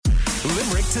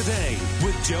Limerick Today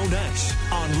with Joe Nash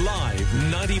on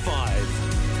Live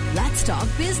 95. Let's talk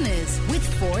business with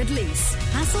Ford Lease.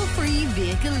 Hassle-free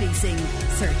vehicle leasing.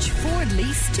 Search Ford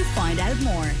Lease to find out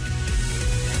more.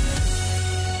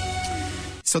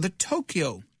 So the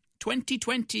Tokyo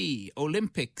 2020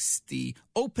 Olympics, the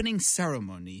opening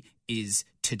ceremony is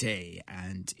today,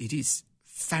 and it is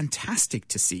fantastic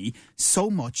to see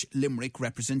so much Limerick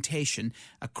representation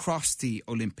across the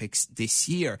Olympics this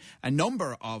year. A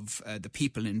number of the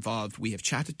people involved we have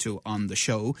chatted to on the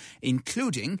show,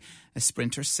 including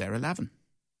sprinter Sarah Lavin.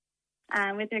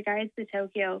 With regards to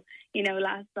Tokyo,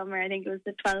 last summer, I think it was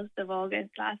the 12th of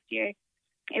August last year,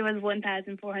 it was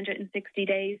 1,460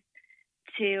 days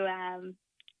to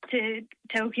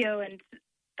Tokyo, and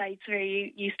that's where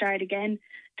you start again.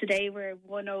 Today we're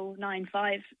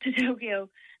 1095 to Tokyo,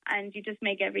 and you just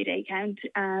make every day count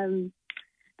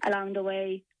along the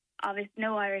way. Obviously,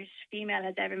 no Irish female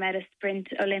has ever made a sprint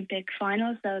Olympic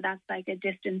final, so that's like a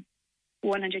distance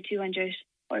 100, 200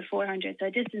 or 400, so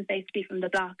a distance basically from the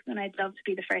blocks. And I'd love to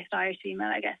be the first Irish female,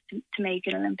 I guess, to make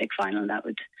an Olympic final.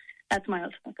 That's my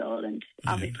ultimate goal, and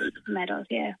obviously medals,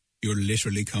 yeah. You're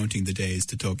literally counting the days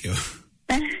to Tokyo.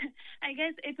 I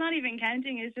guess it's not even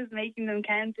counting, it's just making them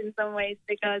count in some ways,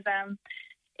 because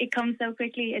it comes so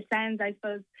quickly. It sounds, I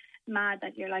suppose, mad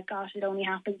that you're like, gosh, it only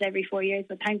happens every 4 years,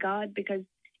 but thank God, because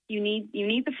you need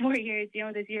the 4 years.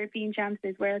 There's European champs,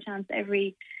 there's world champs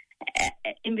every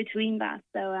in between that.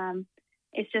 So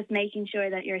it's just making sure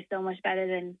that you're so much better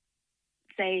than,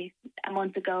 say, a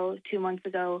month ago, 2 months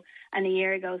ago, and a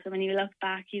year ago. So when you look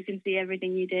back, you can see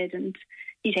everything you did, and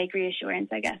you take reassurance,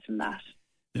 I guess, from that.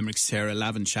 Limerick's Sarah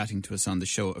Lavin chatting to us on the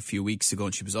show a few weeks ago,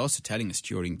 and she was also telling us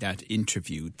during that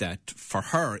interview that for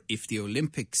her, if the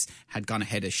Olympics had gone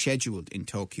ahead as scheduled in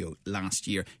Tokyo last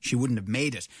year, she wouldn't have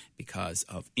made it because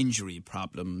of injury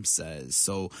problems.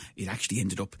 So it actually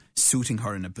ended up suiting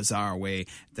her in a bizarre way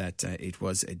that it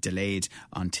was delayed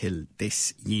until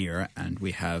this year. And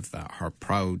we have her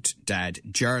proud dad,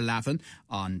 Ger Lavin,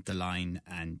 on the line,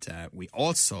 and we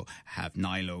also have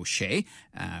Niall O'Shea,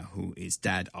 who is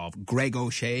dad of Greg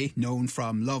O'Shea, known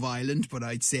from Love Island, but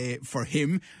I'd say for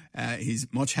him, he's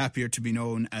much happier to be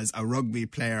known as a rugby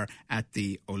player at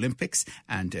the Olympics.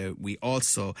 And we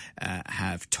also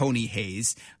have Tony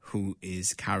Hayes, who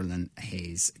is Carolyn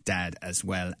Hayes' dad as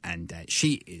well, and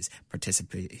she is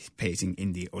participating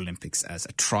in the Olympics as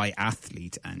a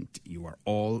triathlete, and you are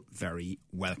all very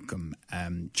welcome.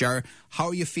 Ger, how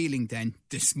are you feeling then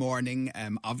this morning?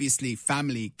 Obviously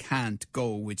family can't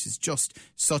go, which is just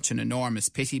such an enormous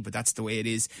pity, but that's the way it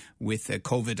is with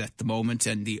COVID at the moment,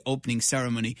 and the opening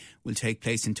ceremony will take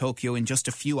place in Tokyo in just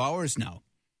a few hours now.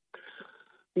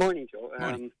 Morning, Joe.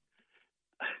 Morning.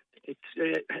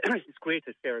 It's great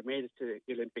that Sarah made it to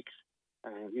the Olympics.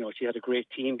 She had a great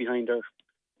team behind her.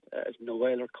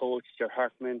 Noel, her coach, Ger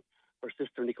Hartman, her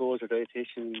sister Nicole, her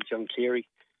dietitian, John Cleary.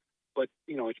 But,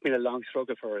 it's been a long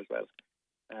struggle for her as well.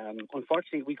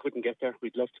 Unfortunately, we couldn't get there.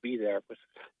 We'd love to be there, but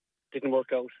it didn't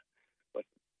work out. But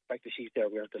the fact that she's there,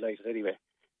 we're delighted anyway.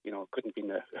 It couldn't have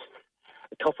been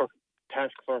a tougher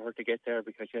task for her to get there,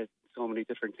 because she had so many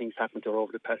different things happen to her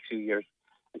over the past few years.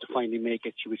 And to finally make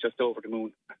it, she was just over the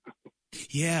moon.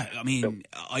 Yeah,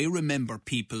 I remember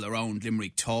people around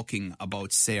Limerick talking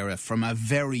about Sarah from a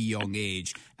very young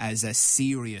age as a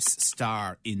serious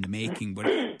star in the making. But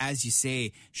as you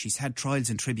say, she's had trials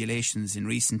and tribulations in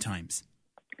recent times.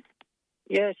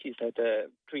 Yeah, she's had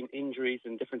between injuries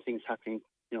and different things happening,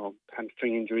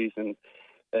 hamstring injuries and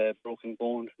broken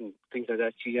bones and things like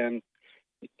that.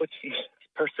 But she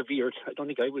persevered. I don't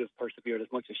think I would have persevered as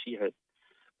much as she had.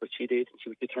 But she did, and she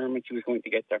was determined she was going to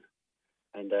get there.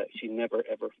 And she never,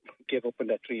 ever gave up on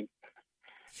that dream.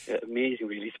 Amazing,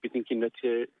 really, to be thinking that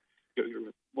you're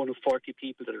one of 40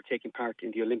 people that are taking part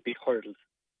in the Olympic hurdles,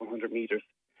 100 metres.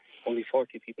 Only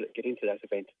 40 people that get into that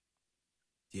event.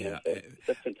 Yeah.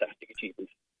 That's a fantastic achievement.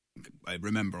 I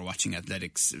remember watching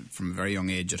athletics from a very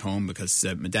young age at home, because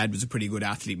my dad was a pretty good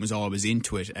athlete and was always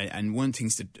into it. And one of the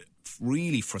things that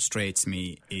really frustrates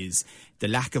me is the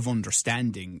lack of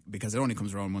understanding, because it only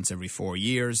comes around once every 4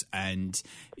 years, and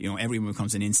everyone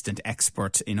becomes an instant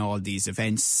expert in all these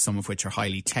events, some of which are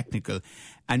highly technical,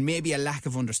 and maybe a lack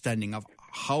of understanding of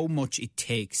how much it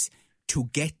takes to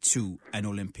get to an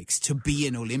Olympics, to be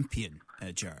an Olympian,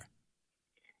 Ger.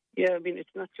 Yeah, it's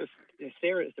not just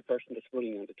Sarah is the person that's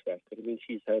running on the track, but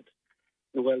she's had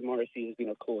Noel Morrissey has been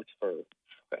her coach for,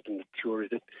 I don't know, sure, is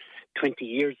it 20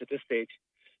 years at this stage.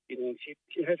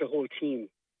 She has a whole team,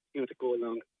 to go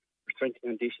along, her strength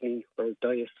and conditioning, her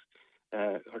diet,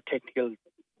 her technical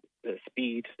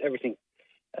speed, everything.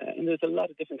 And there's a lot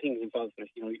of different things involved in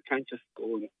it. You can't just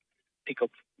go and pick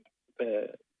up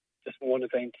just one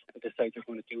event and decide they're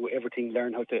going to do everything,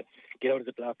 learn how to get out of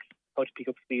the blocks, how to pick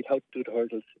up speed, how to do the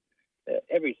hurdles.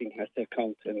 Everything has to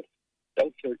count, and that's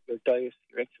your diet,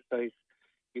 your exercise,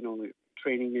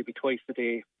 training maybe twice a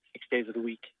day, 6 days of the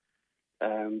week.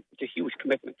 It's a huge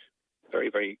commitment, very,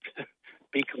 very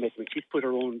big commitment. She's put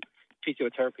her own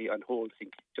physiotherapy on hold, I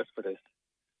think, just for this.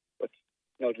 But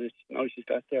now she's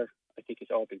got there, I think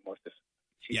it's all been worth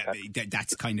it.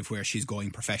 That's kind of where she's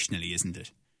going professionally, isn't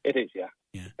it? It is, yeah.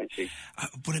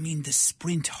 But I mean, the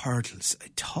sprint hurdles,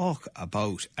 talk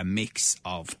about a mix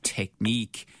of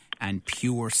technique and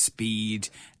pure speed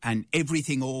and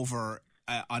everything over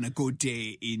on a good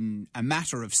day in a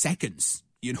matter of seconds.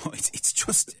 It's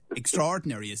just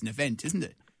extraordinary as an event, isn't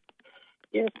it?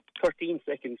 Yeah, 13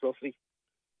 seconds roughly.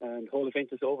 And the whole event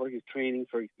is over. You're training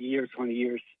for years, 20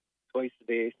 years, twice a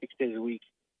day, 6 days a week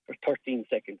for 13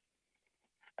 seconds.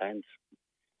 And,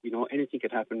 anything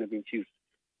could happen. I mean, she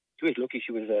was lucky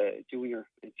she was a junior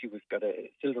and she got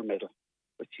a silver medal.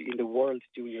 But in the world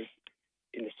juniors,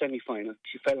 in the semi-final,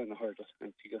 she fell on the hurdle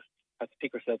and she just had to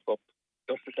pick herself up,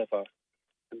 dust herself off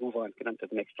and move on, get on to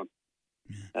the next one.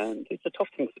 Yeah. And it's a tough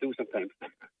thing to do sometimes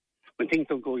when things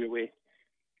don't go your way.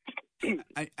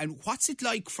 And what's it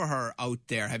like for her out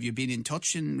there? Have you been in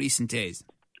touch in recent days?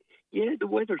 Yeah, the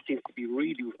weather seems to be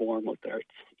really warm out there. It's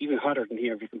even hotter than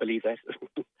here, if you can believe that.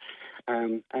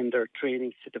 And their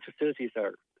training, the facilities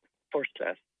are first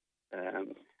class.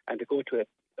 And they go to a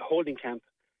holding camp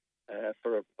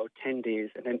for about 10 days,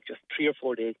 and then just 3 or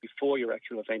 4 days before your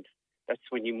actual event, that's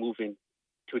when you move in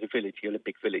to the village, the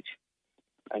Olympic Village.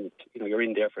 And, you're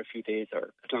in there for a few days,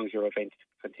 or as long as your event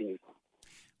continues.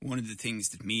 One of the things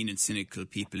that mean and cynical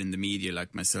people in the media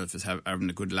like myself is having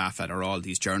a good laugh at are all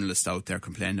these journalists out there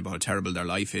complaining about how terrible their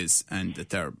life is and that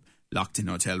they're locked in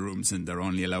hotel rooms and they're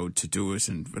only allowed to do it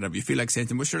and whatever. You feel like saying to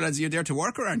them, well, sure, lads, you're there to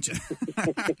work, or aren't you?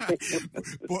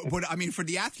 but I mean, for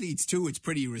the athletes too, it's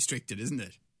pretty restricted, isn't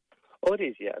it? Oh, it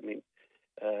is, yeah. I mean,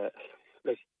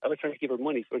 I was trying to give her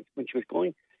money when she was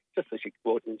going, just so she could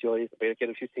go out and enjoy it, get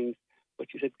a few things. But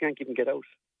she said, we can't even get out,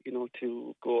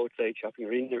 to go outside shopping.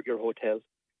 You're in your hotel.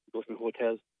 You go from the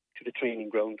hotel to the training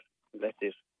ground, and that's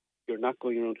it. You're not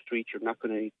going around the streets. You're not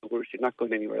going to any tours. You're not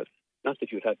going anywhere else. Not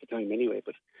that you'd have the time anyway,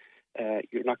 but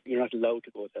you're not allowed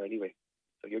to go there anyway.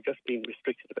 So you're just being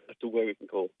restricted as to where you can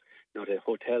go. Now, the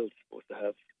hotel's supposed to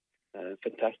have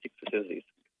fantastic facilities,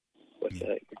 but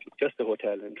just the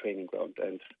hotel and training ground,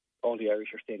 and all the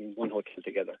Irish are staying in one hotel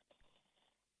together.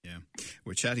 Yeah.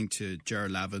 We're chatting to Ger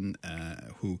Lavin,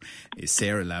 who is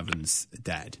Sarah Lavin's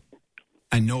dad.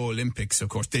 And no Olympics, of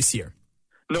course, this year.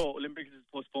 No, Olympics is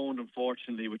postponed,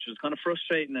 unfortunately, which is kind of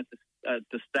frustrating at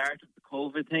the start of the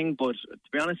COVID thing. But to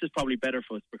be honest, it's probably better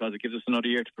for us because it gives us another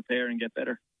year to prepare and get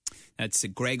better. That's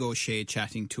Greg O'Shea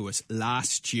chatting to us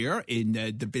last year in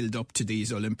the build-up to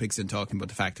these Olympics and talking about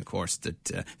the fact, of course,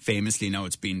 that famously now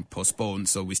it's been postponed.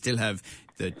 So we still have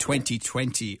the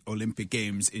 2020 Olympic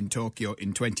Games in Tokyo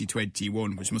in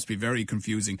 2021, which must be very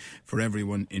confusing for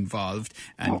everyone involved.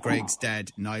 And Greg's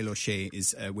dad, Niall O'Shea,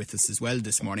 is with us as well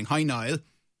this morning. Hi, Niall.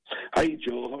 Hi,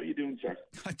 Joe. How are you doing, sir?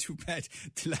 Not too bad.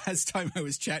 The last time I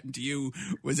was chatting to you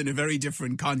was in a very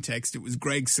different context. It was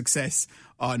Greg's success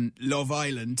on Love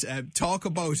Island. Talk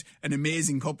about an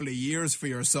amazing couple of years for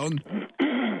your son.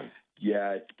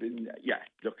 Yeah, it's been. Yeah,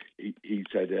 look, he's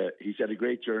had a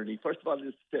great journey. First of all,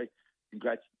 just to say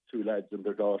congrats to the lads and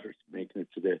their daughters making it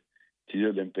to the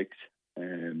Olympics.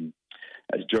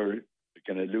 As Ger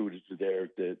kind of alluded to there,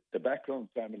 the background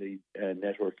family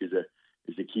network is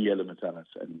a key element on it,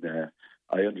 and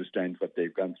I understand what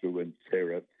they've gone through, and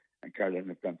Sarah and Caroline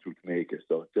have gone through to make it.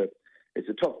 So it's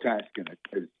a tough task, and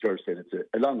as George said, it's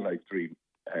a long life dream,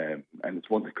 and it's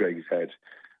one that Greg has had,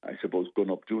 I suppose,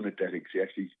 going up doing athletics. He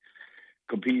actually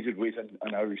competed with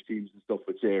on Irish teams and stuff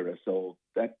with Sarah, so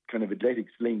that kind of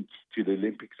athletics link to the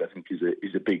Olympics, I think, is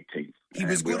a big thing. He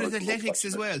was good at athletics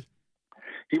as well.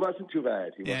 He wasn't too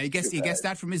bad. He gets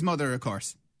that from his mother, of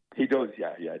course. He does,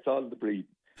 yeah. It's all the breed.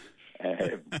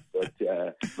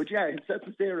 But yeah, himself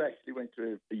and Sarah actually went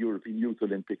to a European Youth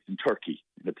Olympics in Turkey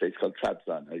in a place called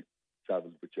Trabzon. I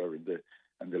travelled with her and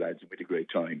the lads, and we had a great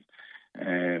time.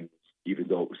 Even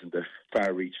though it was in the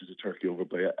far reaches of Turkey over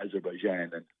by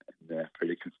Azerbaijan and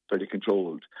fairly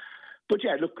controlled. But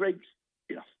yeah, look, Greg's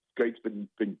been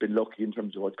lucky in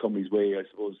terms of what's come his way. I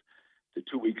suppose the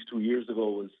 2 weeks 2 years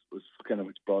ago was kind of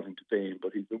what brought him to fame.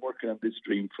 But he's been working on this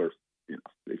dream for,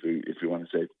 if we want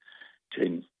to say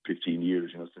 10, 15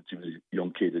 years, since he was a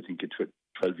young kid. I think at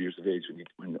 12 years of age when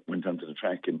he went onto the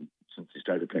track, and since he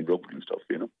started playing rugby and stuff,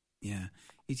 Yeah,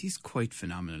 it is quite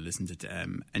phenomenal, isn't it?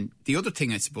 And the other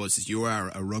thing, I suppose, is you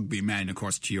are a rugby man, of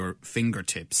course, to your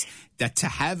fingertips, that to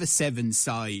have a seven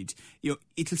side,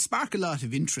 it'll spark a lot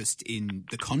of interest in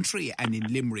the country and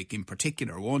in Limerick in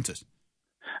particular, won't it?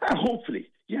 Hopefully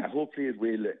it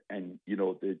will. And,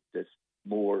 there's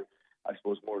more, I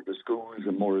suppose, more of the schools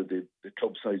and more of the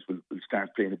club sides will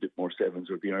start playing a bit more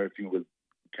sevens, or the RFU will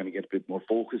kind of get a bit more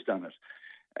focused on it.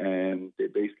 They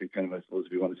basically kind of, I suppose,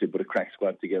 if you want to say, put a crack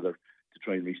squad together to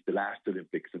try and reach the last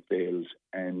Olympics and failed,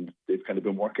 and they've kind of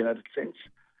been working at it since,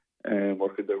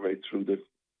 working their way through the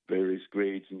various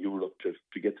grades in Europe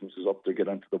to get themselves up there, get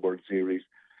onto the World Series,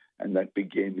 and that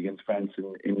big game against France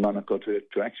in Monaco to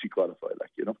actually qualify,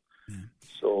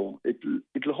 So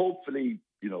it'll hopefully,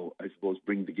 I suppose,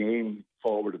 bring the game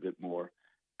forward a bit more.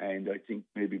 And I think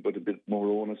maybe put a bit more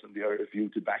onus on the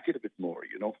RFU to back it a bit more,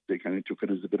 They kind of took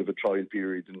it as a bit of a trial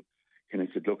period and kind of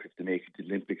said, look, if they make it to the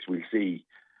Olympics, we'll see.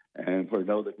 And for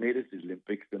now they've made it to the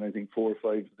Olympics, then I think 4 or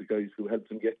 5 of the guys who helped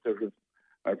them get there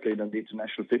are playing on the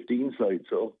international 15 side.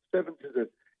 So sevens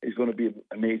is going to be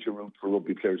a major route for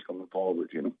rugby players coming forward,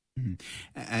 Mm-hmm.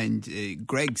 And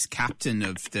Greg's captain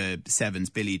of the sevens,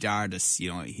 Billy Dardis,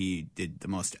 he did the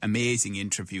most amazing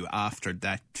interview after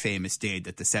that famous day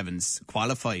that the sevens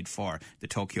qualified for the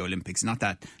Tokyo Olympics not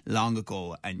that long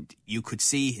ago, and you could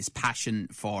see his passion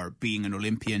for being an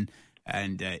Olympian.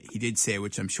 And he did say,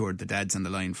 which I'm sure the dads on the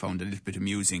line found a little bit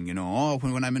amusing,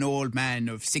 when I'm an old man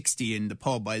of 60 in the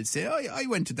pub, I'll say, I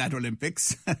went to that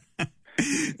Olympics.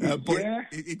 But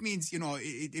it means,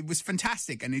 it was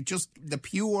fantastic. And it just, the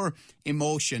pure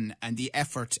emotion and the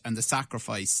effort and the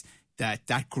sacrifice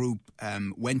that group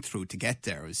went through to get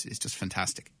there is just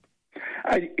fantastic.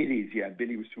 It is, yeah.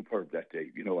 Billy was superb that day,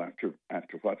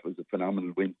 after what was a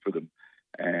phenomenal win for them.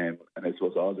 And I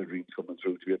suppose all the dreams coming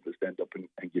through to be able to stand up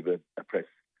and give a press,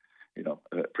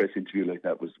 a press interview like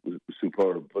that was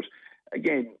superb. But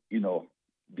again,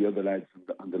 the other lads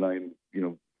on the line,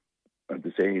 are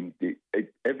the same.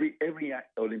 Every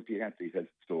Olympic athlete has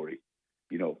a story,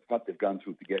 what they've gone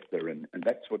through to get there, and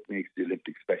that's what makes the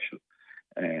Olympics special.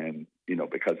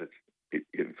 Because if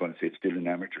you want to say, it's still an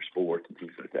amateur sport and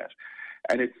things like that,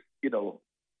 and it's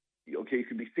okay, you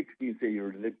can be 60 and say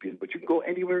you're an Olympian, but you can go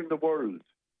anywhere in the world,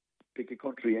 pick a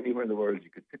country anywhere in the world, you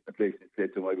could sit in a place and say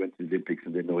to them, I went to the Olympics,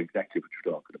 and they know exactly what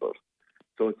you're talking about.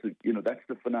 So it's that's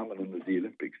the phenomenon of the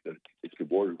Olympics, that it's a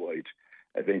worldwide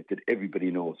event that everybody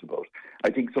knows about. I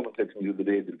think someone said to me the other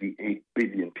day there'll be 8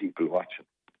 billion people watching.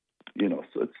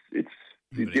 So it's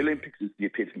the Olympics is the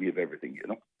epitome of everything,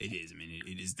 It is. I mean,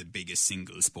 it is the biggest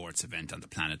single sports event on the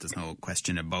planet. There's no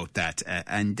question about that.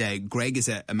 And Greg is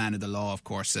a man of the law, of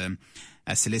course,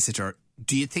 a solicitor.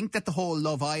 Do you think that the whole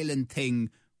Love Island thing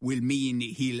will mean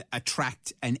he'll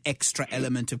attract an extra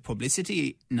element of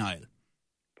publicity, Niall?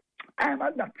 I'm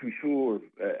not too sure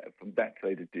from that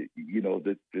side of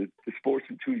the sports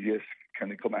enthusiasts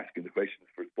kind of come asking the questions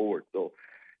for sport. So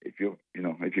if you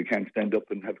can't stand up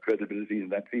and have credibility in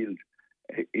that field,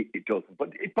 it doesn't.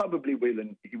 But it probably will,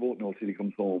 and he won't know till he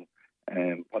comes home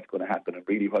what's going to happen and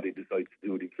really what he decides to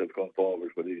do with himself going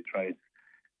forward, whether he tries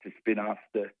to spin off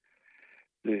the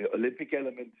Olympic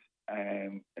element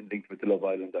and link with the Love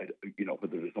Island.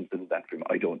 Whether there's something in that for him,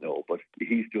 I don't know. But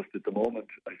he's just at the moment,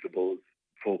 I suppose,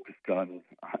 focused on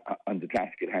the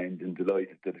task at hand and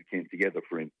delighted that it came together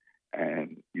for him.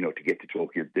 To get to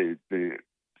Tokyo, the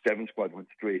 7 squad went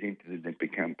straight into the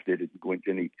Olympic camp. They didn't go into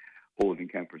any holding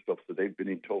camp or stuff, so they've been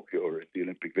in Tokyo or at the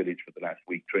Olympic Village for the last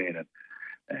week training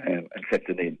and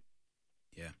settling in.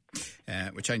 Yeah.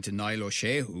 We're chatting to Niall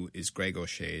O'Shea, who is Greg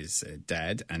O'Shea's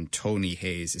dad, and Tony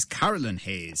Hayes is Carolyn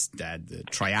Hayes' dad, the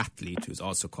triathlete who's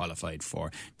also qualified for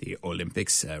the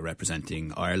Olympics,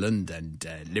 representing Ireland and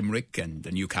Limerick and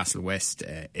the Newcastle West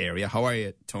area. How are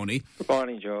you, Tony? Good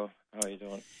morning, Joe. How are you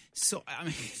doing? So,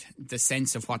 the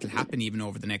sense of what will happen even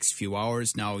over the next few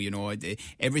hours now,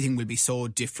 everything will be so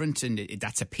different, and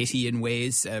that's a pity in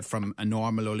ways from a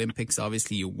normal Olympics.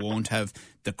 Obviously, you won't have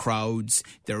the crowds.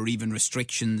 There are even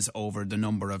restrictions over the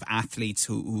number of athletes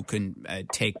who can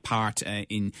take part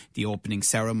in the opening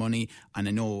ceremony. And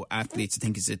I know athletes, I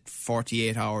think, is it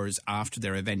 48 hours after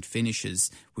their event finishes,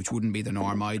 which wouldn't be the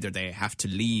norm either. They have to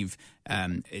leave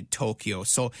Tokyo.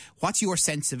 So what's your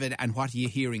sense of it, and what are you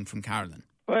hearing from Carolyn?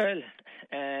 Well,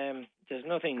 there's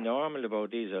nothing normal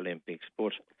about these Olympics,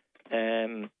 but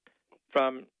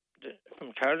from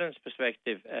Carolyn's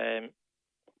perspective,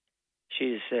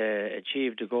 she's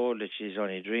achieved a goal that she's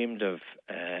only dreamed of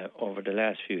over the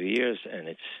last few years, and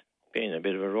it's been a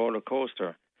bit of a roller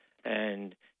coaster,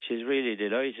 and she's really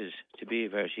delighted to be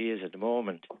where she is at the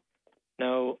moment.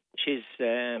 Now, she's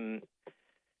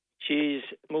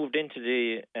moved into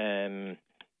the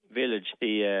village,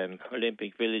 the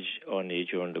Olympic Village, only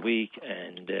during the week,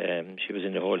 and she was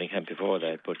in the holding camp before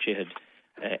that, but she had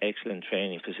excellent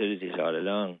training facilities all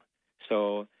along.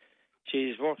 So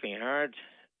she's working hard,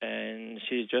 and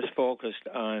she's just focused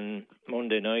on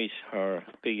Monday night, her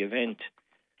big event.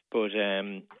 But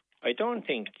I don't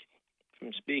think,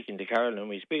 from speaking to Carolyn,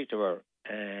 we speak to her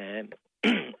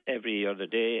every other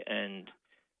day, and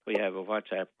we have a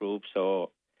WhatsApp group,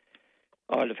 so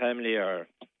all the family are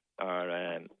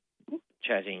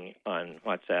chatting on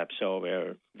WhatsApp, so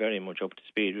we're very much up to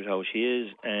speed with how she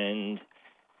is, and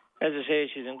as I say,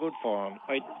 she's in good form.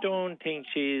 I don't think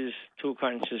she's too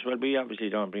conscious. Well, we obviously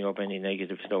don't bring up any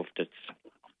negative stuff.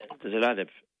 There's a lot of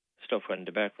stuff in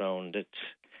the background that's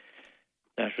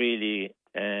not really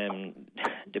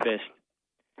the best,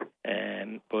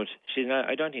 but she's not.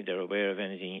 I don't think they're aware of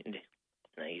anything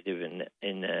negative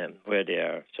in where they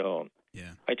are, so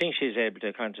yeah. I think she's able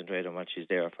to concentrate on what she's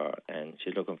there for, and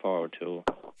she's looking forward to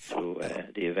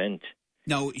the event.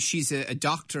 Now, she's a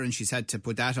doctor, and she's had to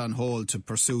put that on hold to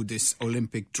pursue this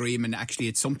Olympic dream. And actually,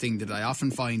 it's something that I often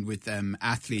find with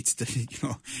athletes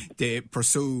that, they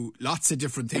pursue lots of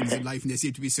different things in life and they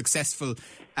seem to be successful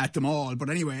at them all.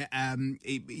 But anyway,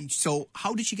 so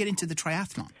how did she get into the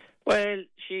triathlon? Well,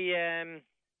 she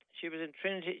was in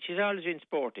Trinity. She's always been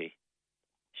sporty.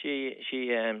 She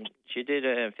did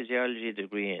a physiology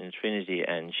degree in Trinity,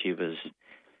 and she was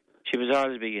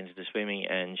always big into the swimming,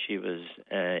 and she was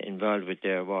involved with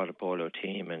their water polo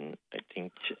team, and I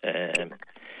think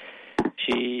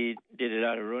she did a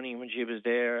lot of running when she was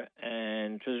there,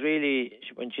 and it was really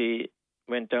when she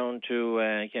went down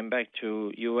to came back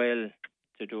to UL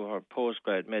to do her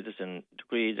postgrad medicine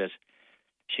degree that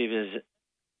she was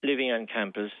living on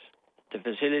campus. The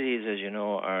facilities, as you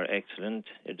know, are excellent.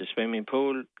 You have the swimming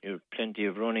pool, you have plenty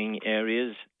of running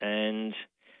areas, and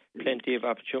plenty of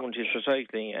opportunities for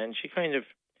cycling, and she kind of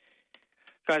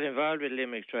got involved with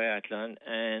Limerick Triathlon,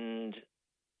 and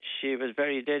she was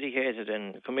very dedicated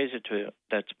and committed to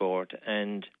that sport,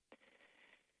 and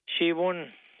she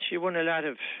won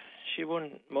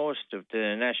most of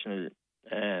the national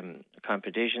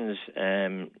competitions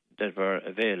that were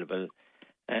available,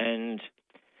 and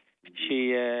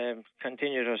she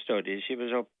continued her studies.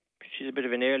 She's a bit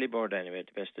of an early bird anyway at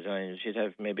the best of times. She'd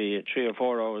have maybe 3 or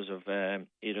 4 hours of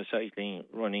either cycling,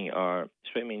 running or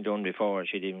swimming done before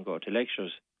she'd even go to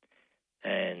lectures.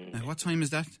 And what time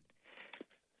is that?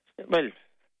 Well,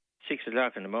 6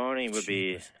 o'clock in the morning would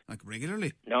be like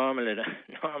regularly normal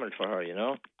for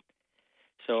her,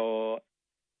 So,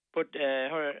 but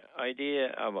her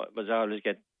idea was always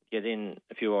get in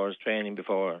a few hours training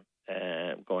before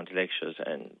going to lectures,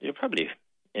 and you're probably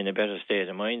in a better state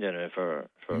of mind than for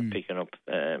picking up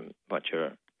what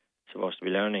you're supposed to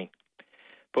be learning.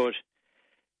 But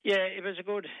yeah, it was a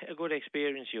good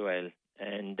experience, UL.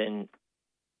 And then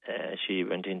she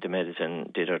went into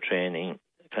medicine, did her training,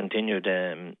 continued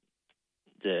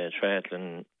the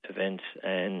triathlon events,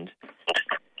 and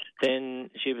then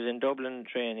she was in Dublin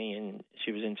training, and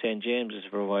she was in St. James's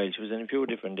for a while. She was in a few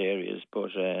different areas,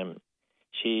 but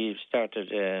she started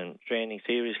training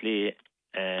seriously,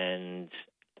 and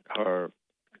her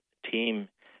team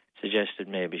suggested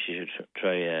maybe she should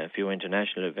try a few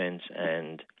international events,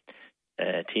 and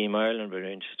Team Ireland were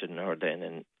interested in her then,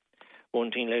 and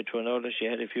one thing led to another. She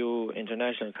had a few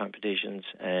international competitions,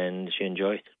 and she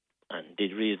enjoyed and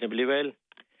did reasonably well.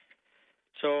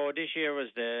 So this year was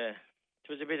a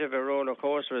bit of a roller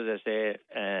coaster, as I say,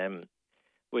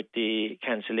 with the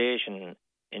cancellation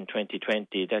in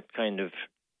 2020. That kind of,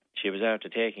 she was after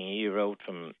taking a year out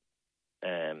from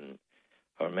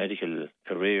her medical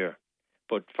career,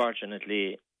 but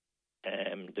fortunately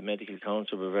the medical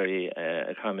council were very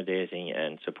accommodating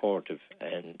and supportive,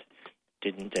 and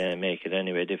didn't make it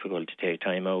anyway difficult to take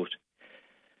time out.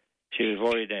 She was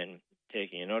worried then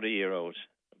taking another year out,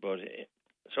 but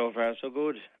so far so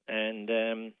good, and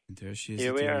there she is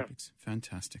at the Olympics.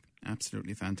 Fantastic,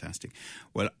 absolutely fantastic.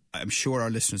 Well, I'm sure our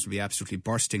listeners will be absolutely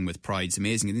bursting with pride. It's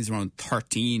amazing. These are around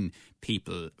 13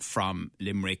 people from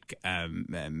Limerick,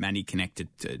 many connected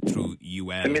through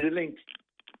UL. The middle link.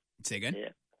 Say again? Yeah.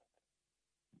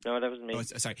 No, that was me. Oh,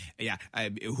 sorry. Yeah,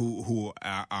 who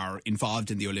are involved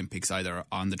in the Olympics, either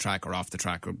on the track or off the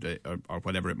track, or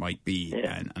whatever it might be.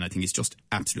 Yeah. And I think it's just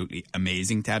absolutely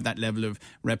amazing to have that level of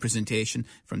representation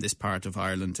from this part of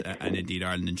Ireland, and indeed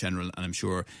Ireland in general. And I'm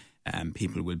sure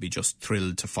people will be just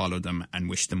thrilled to follow them and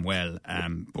wish them well.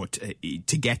 But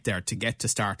to get there, to get to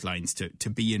start lines, to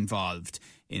be involved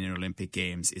in an Olympic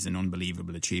Games is an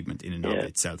unbelievable achievement in and of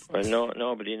itself. Well,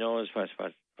 nobody knows what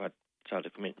sort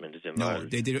of commitment is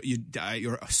involved. No,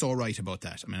 you're so right about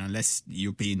that. I mean, unless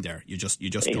you've been there, you just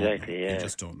exactly, don't know. Yeah. You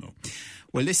just don't know.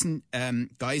 Well, listen,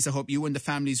 guys, I hope you and the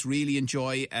families really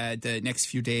enjoy the next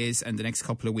few days and the next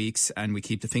couple of weeks, and we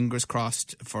keep the fingers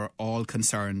crossed for all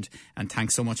concerned. And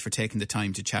thanks so much for taking the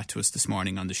time to chat to us this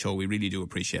morning on the show. We really do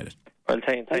appreciate it. Well,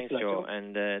 thanks, Joe,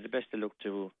 and the best of luck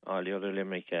to all the other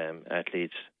Limerick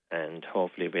athletes, and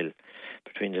hopefully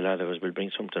between the lot of us, we'll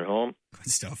bring something home.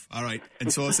 Good stuff. All right.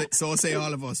 And so say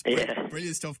all of us. Yeah.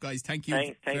 Brilliant stuff, guys. Thank you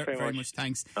Thanks very much.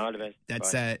 Thanks. All the best.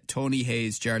 That's Tony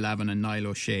Hayes, Ger Lavin and Niall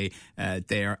O'Shea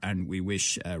there, and we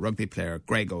wish rugby player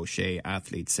Greg O'Shea,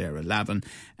 athlete Sarah Lavin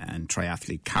and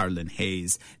triathlete Carolyn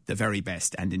Hayes the very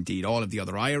best, and indeed all of the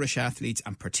other Irish athletes,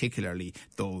 and particularly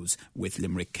those with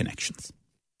Limerick connections.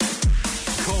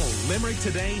 Call Limerick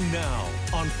today now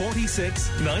on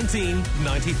 46 19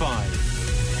 95.